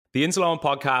The Insulone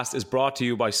podcast is brought to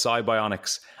you by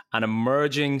Cybionics, an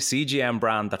emerging CGM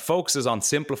brand that focuses on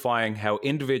simplifying how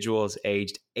individuals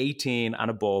aged 18 and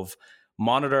above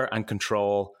monitor and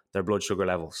control their blood sugar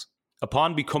levels.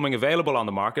 Upon becoming available on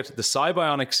the market, the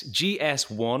Cybionics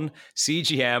GS1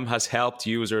 CGM has helped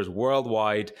users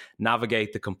worldwide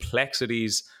navigate the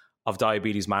complexities of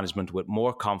diabetes management with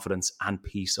more confidence and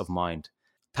peace of mind.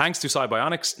 Thanks to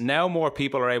Cybionics, now more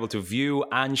people are able to view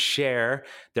and share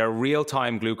their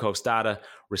real-time glucose data,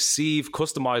 receive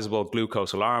customizable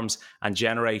glucose alarms, and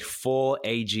generate full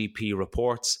AGP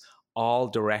reports, all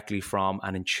directly from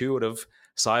an intuitive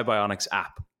Cybionics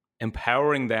app,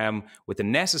 empowering them with the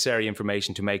necessary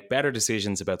information to make better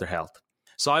decisions about their health.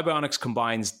 Cybionics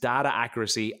combines data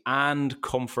accuracy and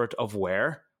comfort of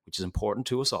wear, which is important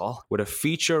to us all, with a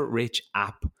feature-rich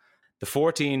app. The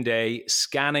 14-day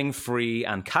scanning-free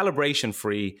and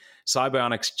calibration-free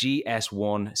Cybionics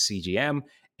GS1 CGM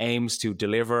aims to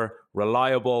deliver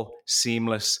reliable,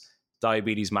 seamless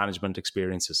diabetes management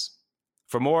experiences.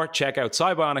 For more, check out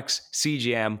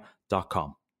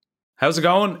cybionicscgm.com. How's it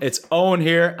going? It's Owen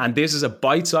here, and this is a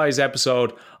bite-sized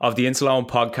episode of the Insulone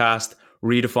podcast,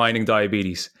 Redefining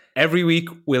Diabetes. Every week,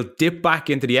 we'll dip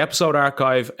back into the episode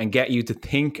archive and get you to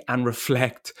think and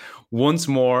reflect once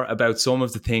more about some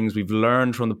of the things we've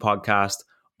learned from the podcast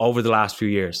over the last few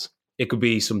years. It could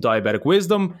be some diabetic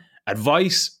wisdom,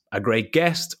 advice, a great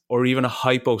guest, or even a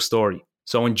hypo story.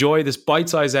 So enjoy this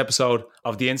bite-sized episode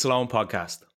of the Insulone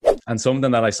podcast. And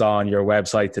something that I saw on your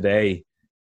website today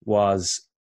was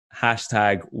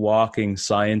hashtag walking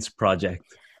science project.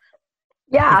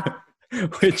 Yeah.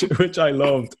 which I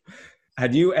loved.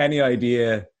 Had you any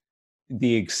idea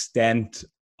the extent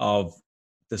of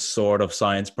the sort of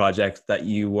science project that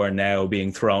you were now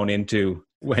being thrown into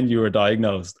when you were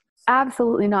diagnosed?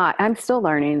 Absolutely not. I'm still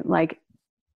learning, like,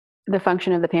 the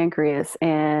function of the pancreas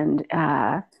and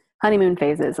honeymoon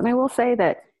phases. And I will say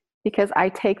that because I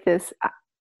take this,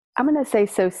 I'm going to say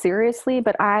so seriously,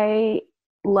 but I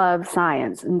love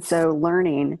science. And so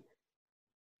learning,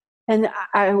 and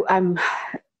I'm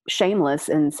shameless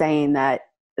in saying that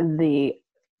the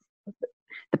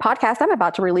podcast I'm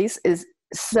about to release is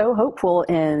so hopeful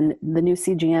in the new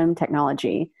CGM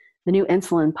technology, the new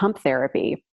insulin pump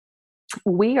therapy.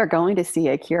 We are going to see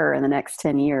a cure in the next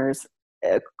 10 years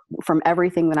from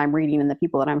everything that I'm reading and the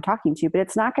people that I'm talking to, but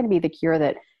it's not going to be the cure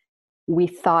that we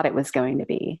thought it was going to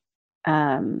be.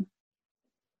 I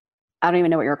don't even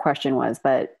know what your question was,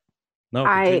 but no,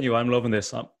 continue. I'm loving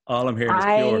this. All I'm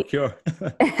hearing is cure.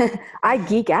 I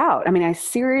geek out. I mean, I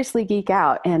seriously geek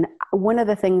out. And one of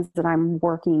the things that I'm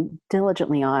working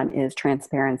diligently on is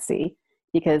transparency,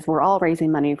 because we're all raising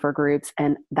money for groups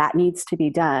and that needs to be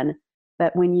done.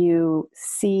 But when you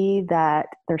see that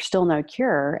there's still no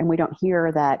cure, and we don't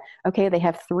hear that, okay, they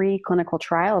have 3 clinical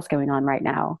trials going on right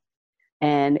now,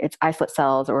 and it's islet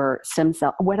cells or stem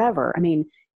cell, whatever. I mean,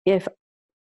 if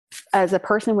as a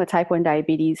person with type 1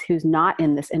 diabetes who's not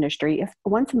in this industry, if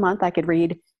once a month I could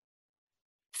read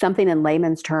something in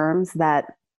layman's terms that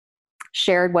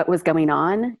shared what was going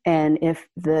on, and if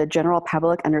the general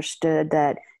public understood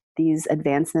that these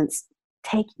advancements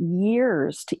take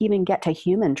years to even get to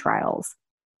human trials.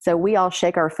 So we all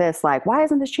shake our fists like, why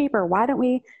isn't this cheaper? Why don't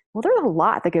we? Well, there's a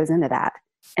lot that goes into that.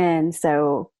 And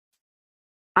so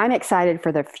I'm excited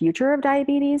for the future of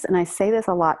diabetes. And I say this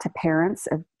a lot to parents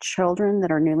of children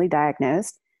that are newly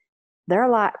diagnosed. Their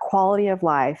quality of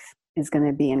life is going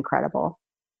to be incredible.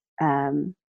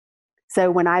 So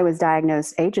when I was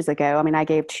diagnosed ages ago, I mean, I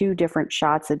gave 2 different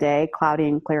shots a day, cloudy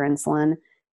and clear insulin.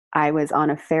 I was on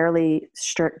a fairly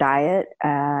strict diet.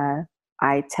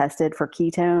 I tested for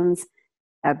ketones.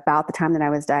 About the time that I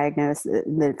was diagnosed,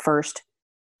 the first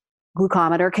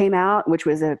glucometer came out, which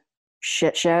was a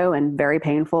shit show and very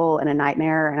painful and a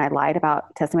nightmare. And I lied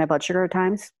about testing my blood sugar at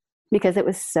times because it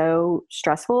was so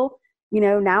stressful. You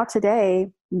know, now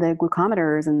today, the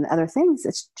glucometers and other things,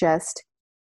 it's just,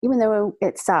 even though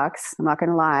it sucks, I'm not going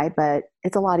to lie, but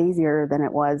it's a lot easier than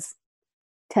it was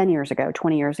 10 years ago,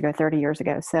 20 years ago, 30 years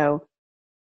ago. So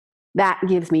that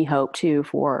gives me hope too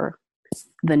for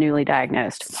the newly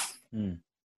diagnosed.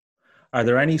 Are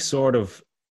there any sort of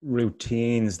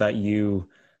routines that you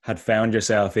had found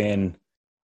yourself in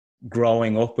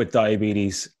growing up with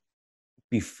diabetes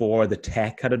before the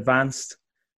tech had advanced?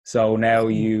 So now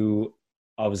you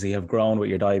obviously have grown with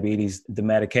your diabetes, the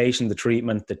medication, the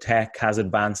treatment, the tech has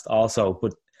advanced also,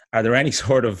 but are there any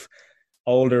sort of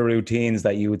older routines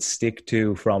that you would stick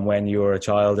to from when you were a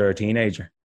child or a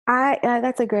teenager?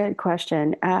 That's a good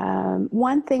question.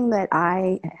 One thing that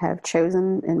I have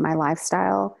chosen in my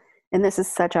lifestyle, and this is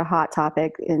such a hot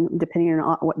topic, and depending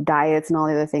on what diets and all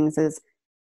the other things, is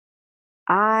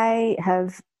I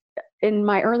have in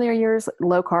my earlier years,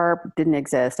 low carb didn't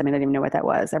exist. I mean, I didn't even know what that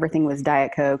was. Everything was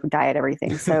Diet Coke, diet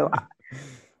everything. So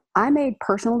I made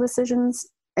personal decisions,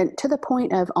 and to the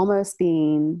point of almost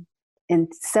being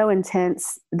so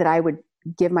intense that I would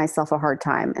give myself a hard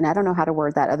time. And I don't know how to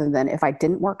word that other than if I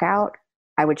didn't work out,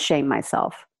 I would shame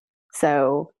myself.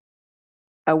 So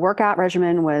a workout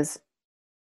regimen was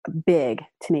big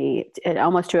to me,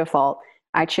 almost to a fault.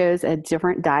 I chose a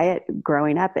different diet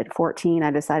growing up. At 14,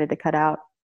 I decided to cut out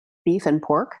beef and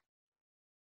pork.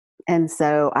 And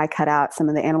so I cut out some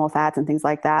of the animal fats and things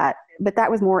like that. But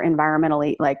that was more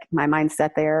environmentally, like my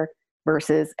mindset there,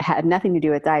 versus had nothing to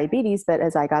do with diabetes. But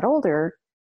as I got older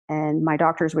and my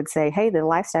doctors would say, hey, the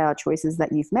lifestyle choices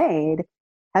that you've made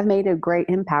have made a great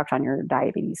impact on your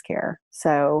diabetes care.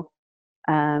 So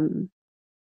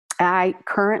I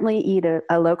currently eat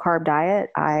a low carb diet.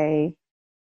 And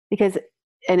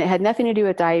it had nothing to do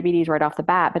with diabetes right off the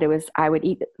bat, but I would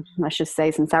eat, let's just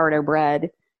say, some sourdough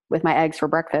bread with my eggs for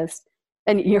breakfast.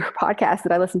 And your podcast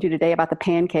that I listened to today about the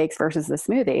pancakes versus the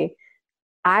smoothie,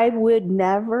 I would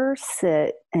never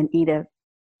sit and eat a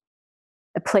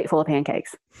plate full of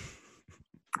pancakes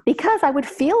because I would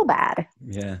feel bad.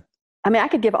 Yeah. I mean, I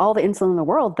could give all the insulin in the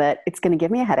world, but it's going to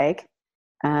give me a headache.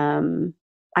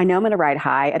 I know I'm going to ride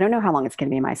high. I don't know how long it's going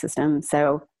to be in my system.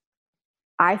 So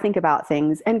I think about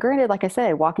things, and granted, like I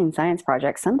said, walking science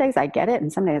project, some days I get it.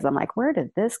 And some days I'm like, where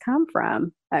did this come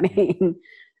from? I mean,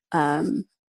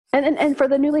 and for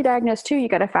the newly diagnosed too, you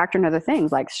got to factor in other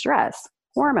things like stress,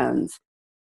 hormones,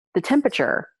 the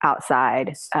temperature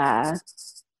outside.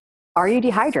 Are you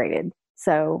dehydrated?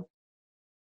 So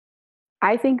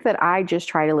I think that I just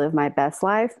try to live my best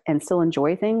life and still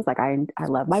enjoy things. Like I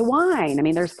love my wine. I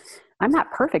mean, I'm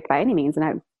not perfect by any means.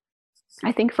 And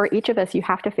I think for each of us, you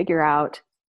have to figure out,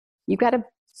 you've got to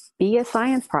be a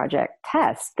science project,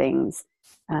 test things.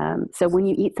 So when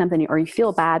you eat something or you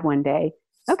feel bad one day,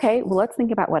 okay, well, let's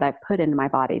think about what I put into my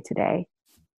body today.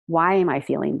 Why am I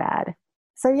feeling bad?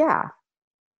 So yeah,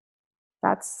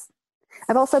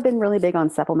 I've also been really big on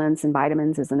supplements and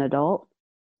vitamins as an adult,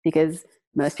 because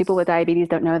most people with diabetes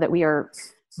don't know that we are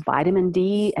vitamin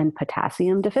D and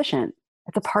potassium deficient.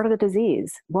 It's a part of the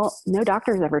disease. Well, no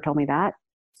doctor's ever told me that.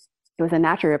 It was a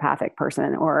naturopathic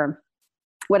person or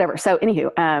whatever. So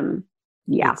anywho,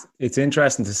 yeah. It's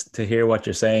interesting to hear what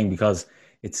you're saying, because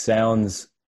it sounds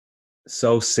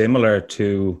so similar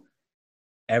to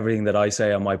everything that I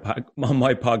say on my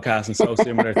podcast, and so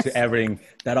similar to everything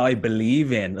that I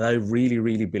believe in, that I really,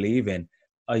 really believe in.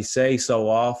 I say so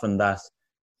often that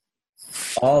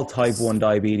all type 1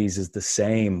 diabetes is the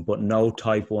same, but no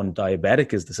type 1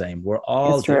 diabetic is the same. We're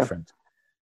all different.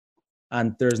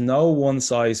 And there's no one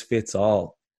size fits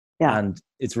all. Yeah. And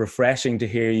it's refreshing to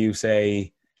hear you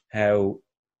say how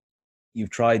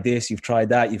you've tried this, you've tried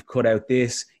that, you've cut out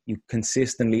this, you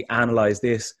consistently analyze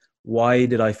this. Why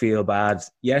did I feel bad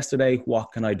yesterday?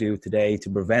 What can I do today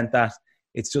to prevent that?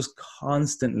 It's just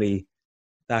constantly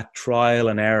that trial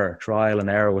and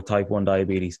error with type 1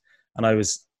 diabetes. And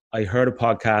I heard a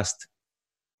podcast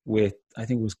with, I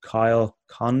think it was Kyle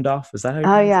Kondoff. Is that how you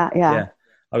pronounce it? Yeah.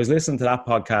 I was listening to that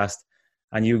podcast,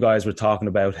 and you guys were talking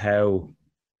about how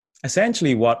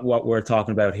essentially what we're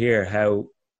talking about here, how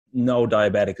no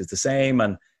diabetic is the same,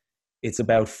 and it's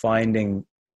about finding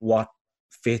what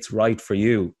fits right for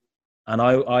you. And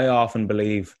I often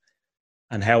believe,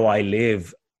 and how I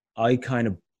live, I kind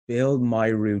of build my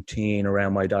routine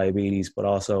around my diabetes, but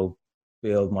also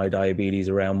build my diabetes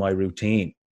around my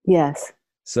routine. Yes.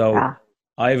 So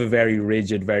I have a very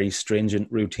rigid, very stringent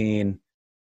routine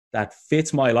that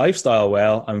fits my lifestyle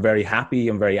well. I'm very happy.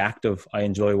 I'm very active. I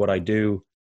enjoy what I do,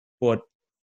 but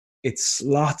it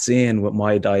slots in with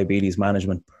my diabetes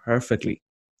management perfectly.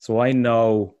 So I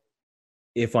know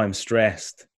if I'm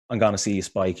stressed, I'm going to see a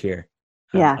spike here.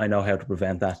 Yeah. I know how to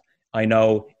prevent that. I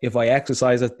know if I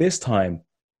exercise at this time,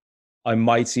 I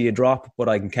might see a drop, but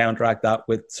I can counteract that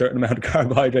with a certain amount of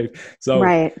carbohydrate.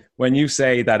 So when you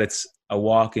say that it's a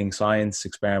walking science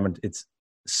experiment, it's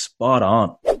spot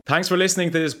on. Thanks for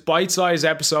listening to this bite-sized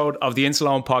episode of the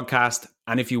Insulone podcast.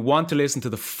 And if you want to listen to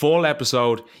the full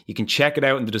episode, you can check it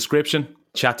out in the description.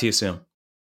 Chat to you soon.